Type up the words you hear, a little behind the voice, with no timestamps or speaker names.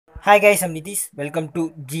Hi guys, I'm Nitish. Welcome to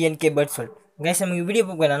GNK Birds World. Guys, நம்ம video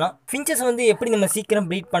பார்க்க என்னன்னா finches வந்து எப்படி நம்ம சீக்கிரம்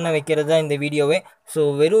ப்ரீட் பண்ண வைக்கிறது தான் இந்த வீடியோவே. ஸோ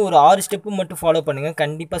வெறும் ஒரு 6 ஸ்டெப்பு மட்டும் ஃபாலோ பண்ணுங்கள்.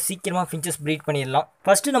 கண்டிப்பாக சீக்கிரமாக ஃபின்ச்சஸ் ப்ரீட் பண்ணிடலாம்.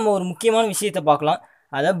 ஃபஸ்ட்டு நம்ம ஒரு முக்கியமான விஷயத்தை பார்க்கலாம்.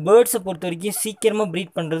 அதாவது பேர்ட்ஸை பொறுத்த வரைக்கும் சீக்கிரமாக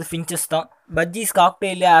ப்ரீட் பண்ணுறது ஃபின்ச்சஸ் தான். பஜ்ஜீஸ்,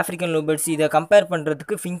 காக்டெயில், ஆஃப்ரிக்கன் லோபர்ட்ஸ் இதை கம்பேர்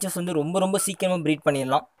பண்ணுறதுக்கு ஃபின்ச்சஸ் வந்து ரொம்ப சீக்கிரமாக ப்ரீட்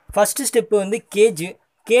பண்ணிடலாம். ஃபஸ்ட்டு ஸ்டெப்பு வந்து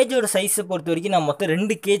கேஜோட சைஸை பொறுத்த வரைக்கும் நான் மொத்தம்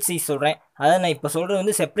 2 கேஜ் சைஸ் சொல்கிறேன். அதாவது நான் இப்போ சொல்கிறது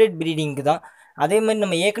வந்து செப்பரேட் ப்ரீடிங்க்கு தான். அதே மாதிரி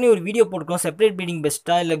நம்ம ஏற்கனவே ஒரு வீடியோ போட்டிருக்கோம், செப்பரேட் ப்ரீடிங்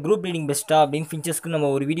பெஸ்ட்டா இல்லை குரூப் ப்ரீடிங் பெஸ்ட்டா அப்படின்னு ஃபின்ச்சஸ்க்கு நம்ம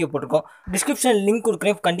ஒரு வீடியோ போட்டிருக்கோம். டிஸ்கிரிப்ஷன் லிங்க்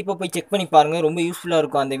கொடுக்குறேன், கண்டிப்பாக போய் செக் பண்ணி பாருங்கள். ரொம்ப யூஸ்ஃபுல்லாக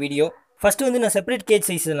இருக்கும் அந்த வீடியோ. ஃபஸ்ட்டு வந்து நான் செப்பரேட் கேஜ்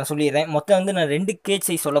சைஸ் நான் சொல்லிடுறேன். மொத்தம் வந்து நான் 2 கேஜ்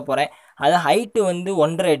சைஸ் சொல்ல போகிறேன். அதாவது ஹைட்டு வந்து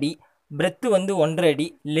 1.5 அடி, பிரெத்து வந்து 1.5 அடி,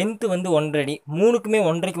 லென்த்து வந்து 1.5 அடி, மூணுக்குமே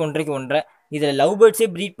 1.5 இதில் லவ் பேர்ட்ஸே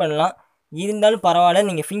ப்ரீட் பண்ணலாம். இருந்தாலும் பரவாயில்ல,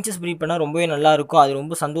 நீங்கள் ஃபின்ச்சஸ் ப்ரீட் பண்ணால் ரொம்பவே நல்லாயிருக்கும். அது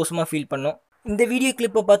ரொம்ப சந்தோஷமாக ஃபீல் பண்ணும். இந்த வீடியோ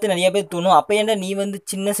கிளிப்பை பார்த்து நிறைய பேர் தோணும், அப்போ ஏன்டா நீ வந்து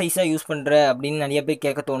சின்ன சைஸாக யூஸ் பண்ணுற அப்படின்னு நிறைய பேர்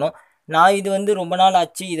கேட்க தோணும். நான் இது வந்து ரொம்ப நாள்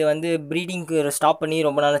ஆச்சு, இதை வந்து ப்ரீடிங்க்கு ஸ்டாப் பண்ணி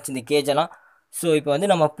ரொம்ப நாள் ஆச்சு இந்த கேஜெல்லாம். ஸோ இப்போ வந்து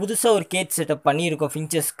நம்ம புதுசாக ஒரு கேஜ் செட்டப் பண்ணியிருக்கோம்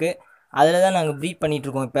ஃபின்ச்சஸ்க்கு. அதில் தான் நாங்கள் ப்ரீட்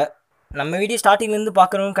பண்ணிகிட்ருக்கோம். இப்போ நம்ம வீடியோ ஸ்டார்டிங்லேருந்து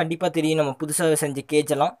பார்க்குறவங்க கண்டிப்பாக தெரியும் நம்ம புதுசாக செஞ்ச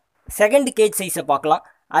கேஜெல்லாம். செகண்ட் கேஜ் சைஸை பார்க்கலாம்.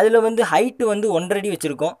 அதில் வந்து ஹைட்டு வந்து 1.5 அடி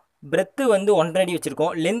வச்சுருக்கோம், பிரெத்து வந்து 1.5 அடி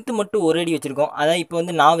வச்சுருக்கோம், லென்த்து மட்டும் 1 அடி வச்சுருக்கோம். அதான் இப்போ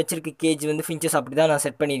வந்து நான் வச்சிருக்க கேஜ் வந்து ஃபின்ச்சஸ் அப்படி தான் நான்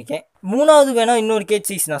செட் பண்ணியிருக்கேன். மூணாவது வேணால் இன்னொரு கேஜ்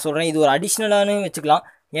சைஸ் நான் சொல்கிறேன். இது ஒரு அடிஷ்னலானு வச்சுக்கலாம்.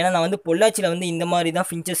 ஏன்னா நான் வந்து பொள்ளாச்சியில் வந்து இந்த மாதிரி தான்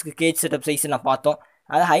ஃபின்ச்சஸ்க்கு கேஜ் செட்டப் சைஸ் நான் பார்த்தோம்.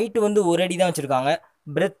 அது ஹைட்டு வந்து 1 அடி தான் வச்சுருக்காங்க,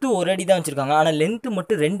 பிரெத்து 1 அடி தான் வச்சுருக்காங்க, ஆனால் லென்த்து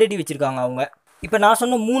மட்டும் 2 அடி வச்சுருக்காங்க அவங்க. இப்போ நான்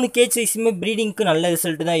சொன்ன 3 கேஜ் சைஸுமே ப்ரீடிங்க்கு நல்ல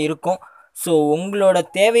ரிசல்ட்டு தான் இருக்கும். ஸோ உங்களோட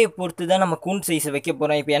தேவையை பொறுத்து தான் நம்ம கூண்டு சைஸை வைக்க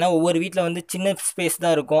போகிறோம். இப்போ ஏன்னா ஒவ்வொரு வீட்டில் வந்து சின்ன ஸ்பேஸ்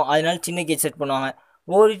தான் இருக்கும், அதனால சின்ன கேஜ் செட் பண்ணுவாங்க.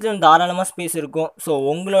 ஒவ்வொரு வீட்டிலும் தாராளமாக ஸ்பேஸ் இருக்கும். ஸோ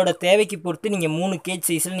உங்களோட தேவைக்கு பொறுத்து நீங்கள் 3 கேஜ்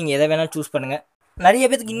சைஸில் நீங்கள் எதை வேணாலும் சூஸ் பண்ணுங்கள். நிறைய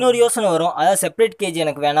பேருக்கு இன்னொரு யோசனை வரும், அதாவது செப்பரேட் கேஜ்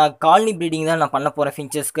எனக்கு வேணாம், காலனி ப்ரீடிங் தான் நான் பண்ண போகிறேன்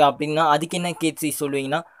ஃபின்ச்சஸ்க்கு அப்படின்னா அதுக்கு என்ன கேஜ் சைஸ்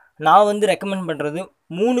சொல்லுவீங்கன்னா, நான் வந்து ரெக்கமெண்ட் பண்ணுறது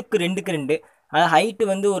 3க்கு 2க்கு 2. அதாவது ஹைட்டு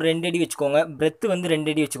வந்து ஒரு 2 அடி வச்சுக்கோங்க, பிரெத்து வந்து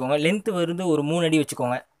 2 அடி வச்சுக்கோங்க, லென்த்து வந்து ஒரு 3 அடி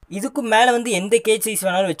வச்சுக்கோங்க. இதுக்கு மேலே வந்து எந்த கேஜ் சைஸ்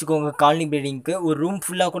வேணாலும் வச்சுக்கோங்க. காலனி ப்ரீடிங்க்கு ஒரு ரூம்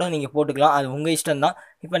ஃபுல்லாக கூட நீங்கள் போட்டுக்கலாம், அது உங்கள் இஷ்டம் தான்.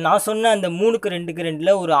 இப்போ நான் சொன்ன அந்த 3க்கு 2க்கு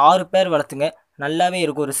 2ல் ஒரு 6 பேர் வளர்த்துங்க, நல்லாவே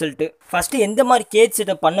இருக்கும் ரிசல்ட்டு. ஃபஸ்ட்டு எந்த மாதிரி கேஜ்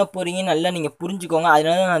செட்டப் பண்ண போகிறீங்கன்னு நல்லா நீங்கள் புரிஞ்சுக்கோங்க.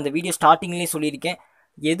 அதனால நான் அந்த வீடியோ ஸ்டார்டிங்லேயே சொல்லியிருக்கேன்,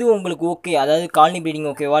 எது உங்களுக்கு ஓகே, அதாவது காலனி ப்ரீடிங்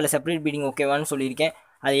ஓகேவா இல்லை செப்பரேட் ப்ரீடிங் ஓகேவான்னு சொல்லியிருக்கேன்.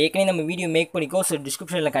 அது ஏற்கனவே நம்ம வீடியோ மேக் பண்ணிக்கோ. ஸோ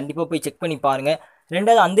டிஸ்கிரிப்ஷனில் கண்டிப்பாக போய் செக் பண்ணி பாருங்கள்.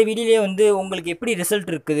 ரெண்டாவது, அந்த வீடியோலேயே வந்து உங்களுக்கு எப்படி ரிசல்ட்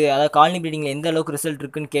இருக்குது, அதாவது காலனி ப்ரீடிங்கில் எந்த அளவுக்கு ரிசல்ட்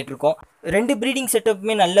இருக்குன்னு கேட்டிருக்கோம். 2 ப்ரீடிங்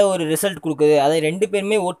செட்டப்புமே நல்ல ஒரு ரிசல்ட் கொடுக்குது. அதாவது 2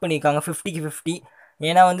 பேருமே ஓட் பண்ணியிருக்காங்க 50க்கு 50.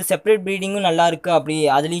 ஏன்னா வந்து செப்பரேட் ப்ரீடிங்கும் நல்லா இருக்குது, அப்படி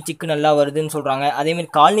அதுலேயும் சிக்கு நல்லா வருதுன்னு சொல்கிறாங்க. அதேமாதிரி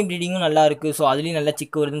காலனி ப்ரீடிங்கும் நல்லா இருக்குது, ஸோ அதுலேயும் நல்லா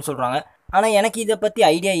சிக்கு வருதுன்னு சொல்கிறாங்க. ஆனால் எனக்கு இதை பற்றி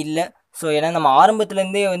ஐடியா இல்லை. ஸோ ஏன்னா நம்ம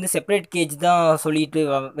ஆரம்பத்துலேருந்தே வந்து செப்பரேட் கேஜ் தான் சொல்லிட்டு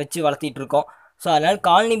வச்சு வளர்த்திட்டு இருக்கோம். ஸோ அதனால்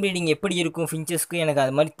காலனி ப்ரீடிங் எப்படி இருக்கும் ஃபின்ச்சஸ்க்கு எனக்கு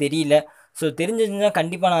அது மாதிரி தெரியல. ஸோ தெரிஞ்சிருந்தால்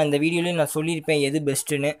கண்டிப்பாக நான் இந்த வீடியோலேயே நான் சொல்லியிருப்பேன் எது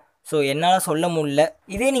பெஸ்ட்டுன்னு. ஸோ என்னால் சொல்ல முடியல.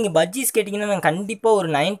 இதே நீங்கள் பஜ்ஜீஸ் கேட்டிங்கன்னா நான் கண்டிப்பாக ஒரு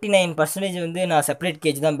 99% வந்து நான் செப்பரேட்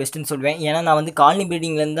கேஜ் தான் பெஸ்ட்டுன்னு சொல்லுவேன். ஏன்னா நான் வந்து காலனி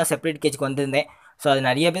ப்ரீடிங்லேருந்து தான் செப்பரேட் கேஜ்க்கு வந்திருந்தேன். ஸோ அது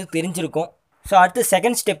நிறைய பேருக்கு தெரிஞ்சிருக்கும். ஸோ அடுத்து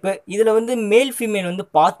செகண்ட் ஸ்டெப்பு, இதில் வந்து மேல் ஃபீமேல் வந்து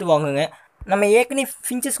பார்த்து வாங்குங்க. நம்ம ஏற்கனவே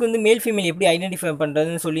ஃபின்ச்சஸ்க்கு வந்து மேல் ஃபீமேல் எப்படி ஐடென்டிஃபை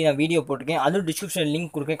பண்ணுறதுன்னு சொல்லி நான் வீடியோ போட்டிருக்கேன், அதுவும் டிஸ்கிரிப்ஷன்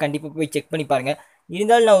லிங்க் கொடுக்கேன், கண்டிப்பாக போய் செக் பண்ணி பாருங்கள்.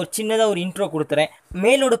 இருந்தாலும் நான் ஒரு சின்னதாக ஒரு இன்ட்ரோ கொடுத்துறேன்.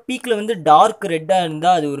 மேலோட பீக்கில் வந்து டார்க் ரெட்டாக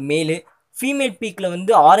இருந்தால் அது ஒரு மேலு, ஃபீமேல் பீக்கில்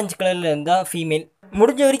வந்து ஆரஞ்சு கலரில் இருந்தால் ஃபீமேல்.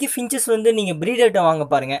 முடிஞ்ச வரைக்கும் ஃபின்ச்சஸ் வந்து நீங்கள் ப்ரீடர்கிட்ட வாங்க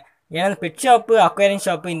பாருங்கள். ஏன்னா அந்த பெட் ஷாப்பு, அக்வேரியம்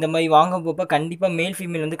ஷாப்பு இந்த மாதிரி வாங்க போப்போ கண்டிப்பாக மேல்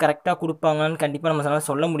ஃபீமேல் வந்து கரெக்டாக கொடுப்பாங்கன்னு கண்டிப்பாக நம்ம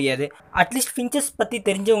சொல்ல முடியாது. அட்லீஸ்ட் ஃபின்ச்சஸ் பற்றி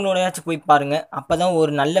தெரிஞ்சவங்களோடயாச்சும் போய் பாருங்கள், அப்போ தான்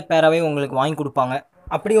ஒரு நல்ல பேராகவே உங்களுக்கு வாங்கி கொடுப்பாங்க.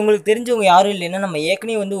 அப்படி உங்களுக்கு தெரிஞ்சவங்க யாரும் இல்லைன்னா நம்ம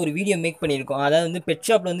ஏற்கனவே வந்து ஒரு வீடியோ மேக் பண்ணியிருக்கோம். அதாவது வந்து பெட்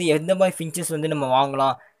ஷாப்பில் வந்து எந்த மாதிரி ஃபின்ச்சஸ் வந்து நம்ம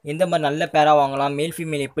வாங்கலாம், எந்த மாதிரி நல்ல பேராக வாங்கலாம், மேல்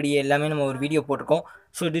ஃபீமேல் எப்படி, எல்லாமே நம்ம ஒரு வீடியோ போட்டிருக்கோம்.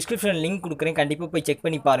 ஸோ டிஸ்கிரிப்ஷன் லிங்க் கொடுக்குறேன், கண்டிப்பாக போய் செக்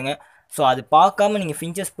பண்ணி பாருங்கள். ஸோ அது பார்க்காம நீங்கள்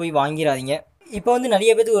ஃபின்ச்சஸ் போய் வாங்கிடாதீங்க. இப்போ வந்து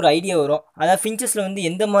நிறைய பேருக்கு ஒரு ஐடியா வரும், அதாவது ஃபின்ச்சஸில் வந்து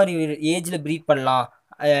எந்த மாதிரி ஏஜில் ப்ரீட் பண்ணலாம்,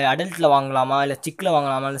 அடல்ட்டில் வாங்கலாமா இல்லை சிக்கில்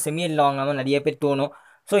வாங்கலாமா இல்லை செமியலில் வாங்கலாமா நிறைய பேர் தோணும்.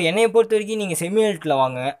 ஸோ என்னையை பொறுத்த வரைக்கும் நீங்கள் செமியல்ட்டில்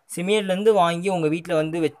வாங்குங்க. செமியல்லேருந்து வாங்கி உங்கள் வீட்டில்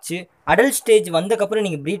வந்து வச்சு அடல்ட் ஸ்டேஜ் வந்தக்கப்புறம்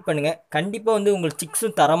நீங்கள் ப்ரீட் பண்ணுங்கள். கண்டிப்பாக வந்து உங்களுக்கு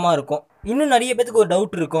சிக்ஸும் தரமாக இருக்கும். இன்னும் நிறைய பேருக்கு ஒரு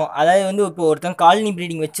டவுட் இருக்கும், அதாவது வந்து இப்போ ஒருத்தன் காலனி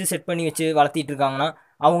ப்ரீடிங் வச்சு செட் பண்ணி வச்சு வளர்த்திட்டு இருக்காங்கன்னா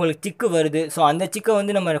அவங்களுக்கு சிக்கு வருது. ஸோ அந்த சிக்கை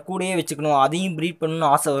வந்து நம்ம கூடயே வச்சுக்கணும், அதையும் ப்ரீட்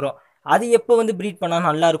பண்ணணும்னு ஆசை வரும். அது எப்போ வந்து ப்ரீட் பண்ணால்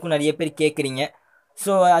நல்லாயிருக்கும் நிறைய பேர் கேட்குறீங்க.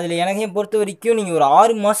 ஸோ அதில் எனக்கு பொறுத்த வரைக்கும் நீங்கள் ஒரு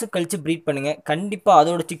 6 மாதம் கழித்து ப்ரீட் பண்ணுங்கள், கண்டிப்பாக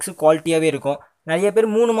அதோட சிக்ஸு குவாலிட்டியாகவே இருக்கும். நிறைய பேர்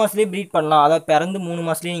 3 மாதத்துலேயே ப்ரீட் பண்ணலாம், அதாவது பிறந்து 3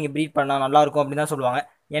 மாதத்துலேயே நீங்கள் ப்ரீட் பண்ணால் நல்லாயிருக்கும் அப்படி தான் சொல்லுவாங்க.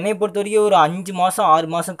 என்னை பொறுத்த வரைக்கும் ஒரு 5 மாதம் 6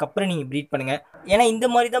 மாதத்துக்கு அப்புறம் நீங்கள் ப்ரீட் பண்ணுங்கள். ஏன்னா இந்த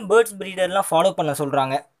மாதிரி தான் பேர்ட்ஸ் ப்ரீடர்லாம் ஃபாலோ பண்ண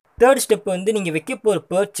சொல்கிறாங்க. தேர்ட் ஸ்டெப் வந்து நீங்கள் வைக்க போகிற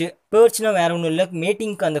பேர்ச்னால் வேறு ஒன்றும் இல்லை,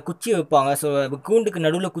 மேட்டிங்க்கு அந்த குச்சி வைப்பாங்க. ஸோ கூண்டுக்கு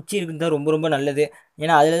நடுவில் குச்சி இருக்குது தான் ரொம்ப நல்லது.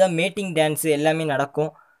 ஏன்னா அதில் தான் மேட்டிங் டான்ஸு எல்லாமே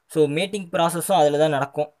நடக்கும். ஸோ மேட்டிங் ப்ராசஸும் அதில் தான்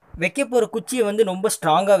நடக்கும். வைக்க போகிற குச்சியை வந்து ரொம்ப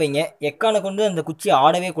ஸ்ட்ராங்காக வைங்க. எக்கான கொண்டு அந்த குச்சி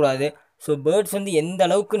ஆடவே கூடாது. ஸோ பேர்ட்ஸ் வந்து எந்த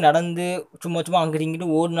அளவுக்கு நடந்து சும்மா சும்மா அங்கிட்டு இங்கிட்டு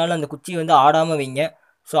ஓடினாலும் அந்த குச்சியை வந்து ஆடாமல் வைங்க.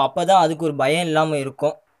 ஸோ அப்போ தான் அதுக்கு ஒரு பயம் இல்லாமல்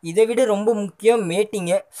இருக்கும். இதை விட ரொம்ப முக்கியம்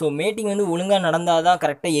மேட்டிங்கு. ஸோ மேட்டிங் வந்து ஒழுங்காக நடந்தால் தான்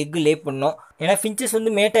கரெக்டாக எக்கு லே பண்ணணும். ஏன்னா ஃபின்ச்சஸ்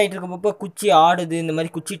வந்து மேட் ஆகிட்டு இருக்கப்போ குச்சி ஆடுது, இந்த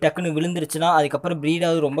மாதிரி குச்சி டக்குன்னு விழுந்துருச்சுன்னா அதுக்கப்புறம் ப்ரீட்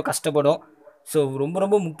ஆகுது ரொம்ப கஷ்டப்படும். ஸோ ரொம்ப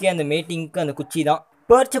ரொம்ப முக்கியம் அந்த மேட்டிங்க்கு அந்த குச்சி தான்.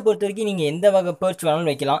 பேர்ட்ஸை பொறுத்த வரைக்கும் நீங்கள் எந்த வகை பேர்ட்ஸ் வேணாலும்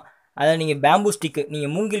வைக்கலாம். அதாவது நீங்கள் பேம்பூ ஸ்டிக்கு,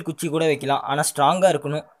 நீங்கள் மூங்கில் குச்சி கூட வைக்கலாம், ஆனால் ஸ்ட்ராங்காக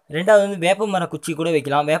இருக்கணும். ரெண்டாவது வந்து வேப்ப மர குச்சி கூட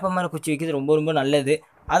வைக்கலாம். வேப்ப மர குச்சி வைக்கிறது ரொம்ப ரொம்ப நல்லது.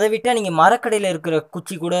 அதை விட்டால் நீங்கள் மரக்கடையில் இருக்கிற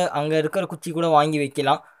குச்சி கூட, அங்கே இருக்கிற குச்சி கூட வாங்கி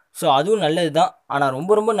வைக்கலாம். ஸோ அதுவும் நல்லது தான். ஆனால்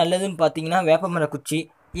ரொம்ப ரொம்ப நல்லதுன்னு பார்த்தீங்கன்னா வேப்ப மர குச்சி.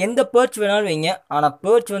 எந்த பேர்ட்ஸ் வேணாலும் வைங்க, ஆனால்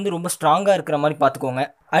பேர்ட்ஸ் வந்து ரொம்ப ஸ்ட்ராங்காக இருக்கிற மாதிரி பார்த்துக்கோங்க.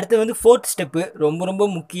 அடுத்து வந்து 4th ஸ்டெப்பு ரொம்ப ரொம்ப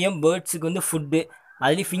முக்கியம். பேர்ட்ஸுக்கு வந்து ஃபுட்டு.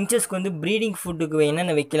 அதுலேயும் ஃபின்ச்சஸ்க்கு வந்து ப்ரீடிங் ஃபுட்டுக்கு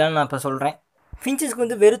என்னென்ன வைக்கலாம்னு நான் இப்போ சொல்கிறேன். ஃபின்ச்சஸ்க்கு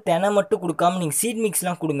வந்து வெறும் தெனை மட்டும் கொடுக்காம நீங்கள் சீட்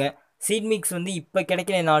மிக்ஸ்லாம் கொடுங்க. சீட் மிக்ஸ் வந்து இப்போ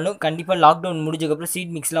கிடைக்கலனாலும் கண்டிப்பாக லாக்டவுன் முடிஞ்சதுக்கப்புறம்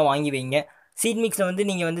சீட் மிக்ஸ்லாம் வாங்கி வைங்க. சீட் மிக்ஸில் வந்து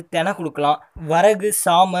நீங்கள் வந்து தெனை கொடுக்கலாம். வரகு,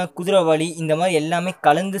 சாமை, குதிரைவாளி இந்த மாதிரி எல்லாமே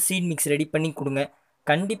கலந்து சீட் மிக்ஸ் ரெடி பண்ணி கொடுங்க.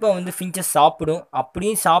 கண்டிப்பாக வந்து ஃபின்ச்சஸ் சாப்பிடும்.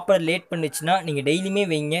 அப்படியும் சாப்பிட லேட் பண்ணிச்சுன்னா நீங்கள் டெய்லியுமே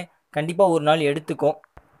வைங்க, கண்டிப்பாக ஒரு நாள் எடுத்துக்கும்.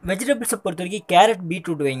 வெஜிடபிள்ஸை பொறுத்த வரைக்கும் கேரட்,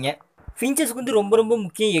 பீட்ரூட் வைங்க. ஃபின்ச்சஸ்க்கு வந்து ரொம்ப ரொம்ப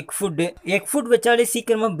முக்கியம் எக் ஃபுட்டு. எக் ஃபுட் வச்சாலே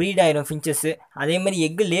சீக்கிரமாக ப்ரீட் ஆயிடும் ஃபின்ச்சஸ்ஸு. அதே மாதிரி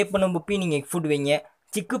எக்கு லே பண்ணும்போப்பையும் நீங்கள் எக் ஃபுட் வைங்க.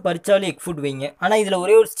 சிக்கு பறிச்சாலும் எக் ஃபுட் வைங்க. ஆனால் இதில்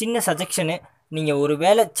ஒரே ஒரு சின்ன சஜெக்ஷனு, நீங்கள் ஒரு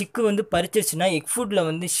வேளை சிக்கு வந்து பறிச்சிருச்சுன்னா எக் ஃபுட்டில்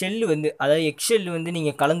வந்து ஷெல்லு வந்து, அதாவது எக் ஷெல்லு வந்து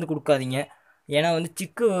நீங்கள் கலந்து கொடுக்காதீங்க. ஏன்னா வந்து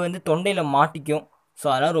சிக்கு வந்து தொண்டையில் மாட்டிக்கும். ஸோ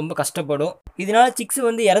அதெல்லாம் ரொம்ப கஷ்டப்படும். இதனால் சிக்ஸு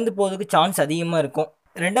வந்து இறந்து போகிறதுக்கு சான்ஸ் அதிகமாக இருக்கும்.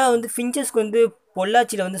 ரெண்டாவது வந்து ஃபின்ச்சஸ்க்கு வந்து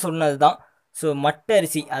பொள்ளாச்சியில் வந்து சொன்னது தான். ஸோ மட்டை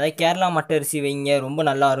அரிசி, அதாவது கேரளா மட்டை அரிசி வைங்க, ரொம்ப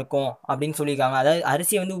நல்லாயிருக்கும் அப்படின்னு சொல்லியிருக்காங்க. அதாவது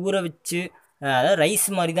அரிசியை வந்து ஊற வச்சு, அதாவது ரைஸ்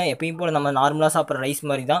மாதிரி தான், எப்பயும் போல் நம்ம நார்மலாக சாப்பிட்ற ரைஸ்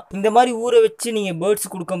மாதிரி தான். இந்த மாதிரி ஊற வச்சு நீங்கள்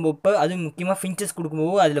பேர்ட்ஸ் கொடுக்கும்போப்போ, அதுவும் முக்கியமாக ஃபின்ச்சஸ்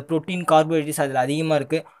கொடுக்கும்போது அதில் ப்ரோட்டீன், கார்போஹைட்ரேட்ஸ் அதில் அதிகமாக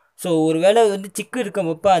இருக்குது. ஸோ ஒரு வேளை வந்து சிக்கு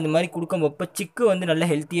இருக்கும்போப்போ அந்த மாதிரி கொடுக்கும்போப்போ சிக்கு வந்து நல்லா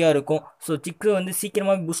ஹெல்த்தியாக இருக்கும். ஸோ சிக்கு வந்து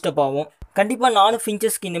சீக்கிரமாக பூஸ்டப் ஆகும். கண்டிப்பாக நானும்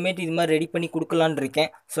ஃபின்ச்சஸ்க்கு இனிமேட்டு இது மாதிரி ரெடி பண்ணி கொடுக்கலான்னு இருக்கேன்.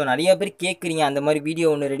 ஸோ நிறையா பேர் கேட்குறீங்க, அந்த மாதிரி வீடியோ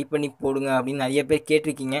ஒன்று ரெடி பண்ணி போடுங்க அப்படின்னு நிறைய பேர்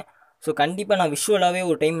கேட்டிருக்கீங்க. ஸோ கண்டிப்பாக நான் விஷுவலாகவே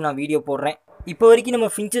ஒரு டைம் நான் வீடியோ போடுறேன். இப்போ வரைக்கும் நம்ம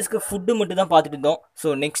ஃபின்ச்சஸ்க்கு ஃபுட்டு மட்டும் தான் பார்த்துட்டு இருந்தோம். ஸோ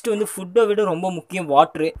நெக்ஸ்ட் வந்து ஃபுட்டை விட ரொம்ப முக்கியம்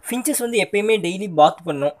வாட்ரு. ஃபின்ச்சஸ் வந்து எப்பயுமே டெய்லி பாத்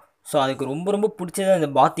பண்ணும். ஸோ அதுக்கு ரொம்ப ரொம்ப பிடிச்சது அந்த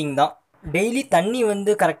பாத்திங் தான். டெய்லி தண்ணி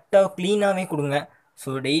வந்து கரெக்டாக க்ளீனாகவே கொடுங்க.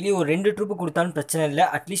 ஸோ டெய்லி ஒரு 2 ட்ரிப்பு கொடுத்தாலும் பிரச்சனை இல்லை,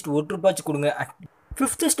 அட்லீஸ்ட் ஒரு ட்ரிப்பாச்சும் கொடுங்க.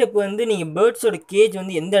 5th ஸ்டெப் வந்து நீங்கள் பேர்ட்ஸோட கேஜ்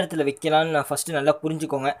வந்து எந்த இடத்துல வைக்கலான்னு நான் ஃபஸ்ட்டு நல்லா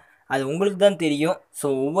புரிஞ்சுக்கோங்க. அது உங்களுக்கு தான் தெரியும். ஸோ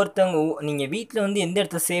ஒவ்வொருத்தவங்க நீங்கள் வீட்டில் வந்து எந்த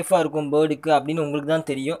இடத்துல சேஃபாக இருக்கும் பேர்டுக்கு அப்படின்னு உங்களுக்கு தான்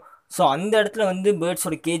தெரியும். ஸோ அந்த இடத்துல வந்து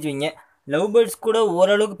பேர்ட்ஸோட கேஜ் வைங்க. லவ் பேர்ட்ஸ் கூட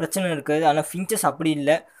ஓரளவுக்கு பிரச்சனை இருக்காது, ஆனால் ஃபின்ச்சஸ் அப்படி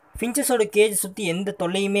இல்லை. ஃபின்ச்சஸோட கேஜ் சுற்றி எந்த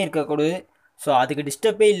தொல்லையுமே இருக்கக்கூடாது. ஸோ அதுக்கு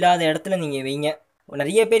டிஸ்டர்பே இல்லாத இடத்துல நீங்கள் வைங்க.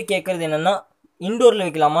 நிறைய பேர் கேட்குறது என்னென்னா, இன்டோரில்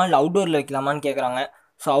வைக்கலாமா இல்லை அவுட்டோரில் வைக்கலாமான்னு கேட்குறாங்க.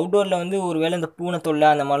 ஸோ அவுட்டோரில் வந்து ஒரு வேளை இந்த பூனை தொல்லை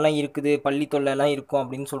அந்த மாதிரிலாம் இருக்குது, பள்ளி தொல்லைலாம் இருக்கும்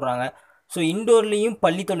அப்படின்னு சொல்கிறாங்க. ஸோ இன்டோர்லேயும்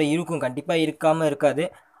பள்ளி தொல்லை இருக்கும், கண்டிப்பாக இருக்காமல் இருக்காது.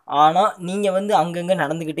 ஆனால் நீங்கள் வந்து அங்கங்கே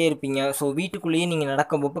நடந்துக்கிட்டே இருப்பீங்க. ஸோ வீட்டுக்குள்ளேயே நீங்கள்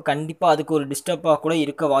நடக்கும்போப்போ கண்டிப்பாக அதுக்கு ஒரு டிஸ்டர்பாக கூட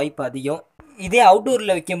இருக்க வாய்ப்பு அதிகம். இதே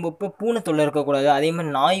அவுட்டோரில் வைக்கும்போப்போ பூனை தொல்லை இருக்கக்கூடாது. அதே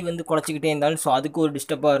மாதிரி நாய் வந்து குலைச்சிக்கிட்டே இருந்தாலும் ஸோ அதுக்கு ஒரு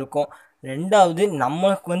டிஸ்டர்பாக இருக்கும். ரெண்டாவது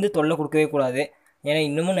நமக்கு வந்து தொல்லை கொடுக்கவே கூடாது. ஏன்னா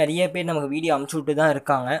இன்னமும் நிறைய பேர் நமக்கு வீடியோ அமுச்சு விட்டு தான்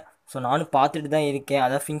இருக்காங்க. ஸோ நானும் பார்த்துட்டு தான் இருக்கேன்.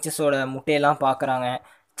 அதான் ஃபின்ச்சஸோட முட்டையெல்லாம் பார்க்குறாங்க,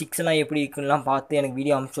 சிக்ஸ்லாம் எப்படி இருக்குன்னுலாம் பார்த்து எனக்கு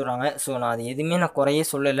வீடியோ அமுச்சு விட்றாங்க. ஸோ நான் அது எதுவுமே நான் குறையே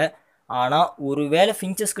சொல்லலை. ஆனால் ஒரு வேளை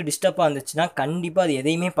ஃபின்ச்சஸ்க்கு டிஸ்டர்பாக இருந்துச்சுன்னா கண்டிப்பாக அது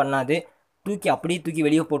எதையுமே பண்ணாது, அப்படியே தூக்கி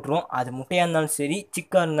வெளியே போட்டுரும். அது முட்டையாக இருந்தாலும் சரி,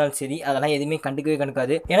 சிக்காக இருந்தாலும் சரி, அதெல்லாம் எதுவுமே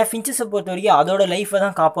கண்டுக்காது. ஏன்னா ஃபின்ச்சஸை பொறுத்த வரைக்கும் அதோட லைஃப்பை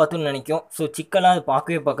தான் காப்பாற்றுன்னு நினைக்கும். ஸோ சிக்கெல்லாம் அது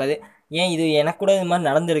பார்க்கவே பார்க்காது. ஏன் இது எனக்கு கூட இது மாதிரி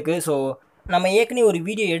நடந்திருக்கு. ஸோ நம்ம ஏற்கனவே ஒரு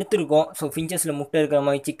வீடியோ எடுத்திருக்கோம். ஸோ ஃபின்ச்சஸில் முட்டை இருக்கிற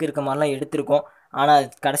மாதிரி, சிக்கு இருக்கிற மாதிரிலாம் எடுத்திருக்கோம். ஆனால் அது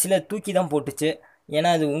கடைசியில் தூக்கி தான் போட்டுச்சு. ஏன்னா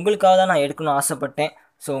அது உங்களுக்காக தான் நான் எடுக்கணும்னு ஆசைப்பட்டேன்.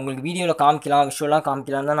 ஸோ உங்களுக்கு வீடியோவில் காமிக்கலாம், விஷுவலாக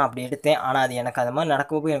காமிக்கலாம் தான் நான் அப்படி எடுத்தேன். ஆனால் அது எனக்கு அது மாதிரி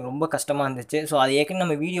நடக்கப்போ எனக்கு ரொம்ப கஷ்டமாக இருந்துச்சு. ஸோ அது ஏற்கனவே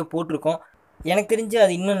நம்ம வீடியோ போட்டிருக்கோம். எனக்கு தெரிஞ்சு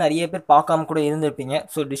அது இன்னும் நிறைய பேர் பார்க்காம கூட இருந்திருப்பீங்க.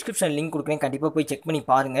 ஸோ டிஸ்கிரிப்ஷன் லிங்க் கொடுக்குறேன், கண்டிப்பாக போய் செக் பண்ணி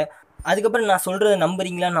பாருங்கள். அதுக்கப்புறம் நான் சொல்கிறத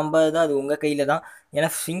நம்புறீங்களா நம்பாததா அது உங்கள் கையில் தான்.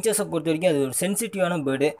 ஏன்னா ஃபின்ச்சஸை பொறுத்த வரைக்கும் அது ஒரு சென்சிட்டிவான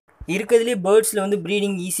பேர்டு. இருக்கிறதுலே பேர்ட்ஸில் வந்து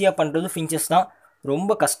ப்ரீடிங் ஈஸியாக பண்ணுறது ஃபின்ச்சஸ் தான்.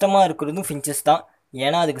 ரொம்ப கஷ்டமாக இருக்கிறதும் ஃபின்ச்சஸ் தான்.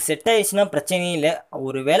 ஏன்னா அதுக்கு செட் ஆகிடுச்சுன்னா பிரச்சனையே இல்லை.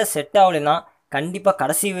 ஒரு வேளை செட் ஆகலைன்னா கண்டிப்பாக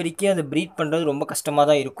கடைசி வரைக்கும் அதை ப்ரீட் பண்ணுறது ரொம்ப கஷ்டமாக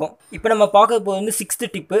தான் இருக்கும். இப்போ நம்ம பார்க்க போது வந்து 6th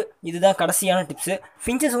டிப்பு, இதுதான் கடைசியான டிப்ஸு.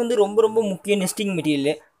 ஃபின்ச்சஸ் வந்து ரொம்ப ரொம்ப முக்கிய நெஸ்டிங்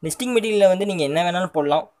மெட்டீரியல். நெஸ்டிங் மெட்டீரியலில் வந்து நீங்கள் என்ன வேணாலும்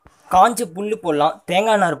போடலாம். காஞ்ச புல் போடலாம்,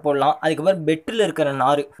 தேங்காய் நார் போடலாம், அதுக்கப்புறம் பெட்டில் இருக்கிற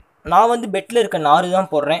நார். நான் வந்து பெட்டில் இருக்க நார்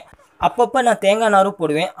தான் போடுறேன். அப்பப்போ நான் தேங்காய் நாரும்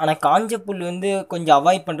போடுவேன். ஆனால் காஞ்ச புல் வந்து கொஞ்சம்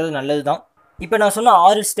அவாய்ட் பண்ணுறது நல்லது தான். இப்போ நான் சொன்ன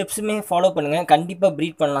 6 ஸ்டெப்ஸுமே ஃபாலோ பண்ணுங்கள், கண்டிப்பாக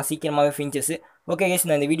ப்ரீட் பண்ணலாம் சீக்கிரமாகவே ஃபின்ச்சஸ்ஸு. ஓகே கேஸ்,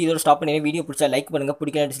 நான் இந்த வீடியோ ஸ்டாப் பண்ணி வீடியோ பிடிச்சா லைக் பண்ணுங்கள்,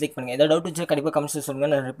 பிடிக்கல டிஸ்லைக் பண்ணுங்கள். ஏதாவது டவுட் இருந்துச்சா கண்டிப்பாக கமெண்ட்ஸ்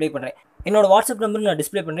சொல்லுங்கள், நான் ரிப்ளை பண்ணுறேன். என்னோட வாட்ஸ்அப் நம்பர் நான்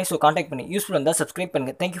டிஸ்பிளே பண்ணுறேன், ஸோ காண்டாக்ட் பண்ணி யூஸ்ஃபுல் இருந்தால் சப்ஸ்கிரைப்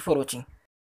பண்ணுங்கள். தேங்க்யூ ஃபார் வாட்சிங்.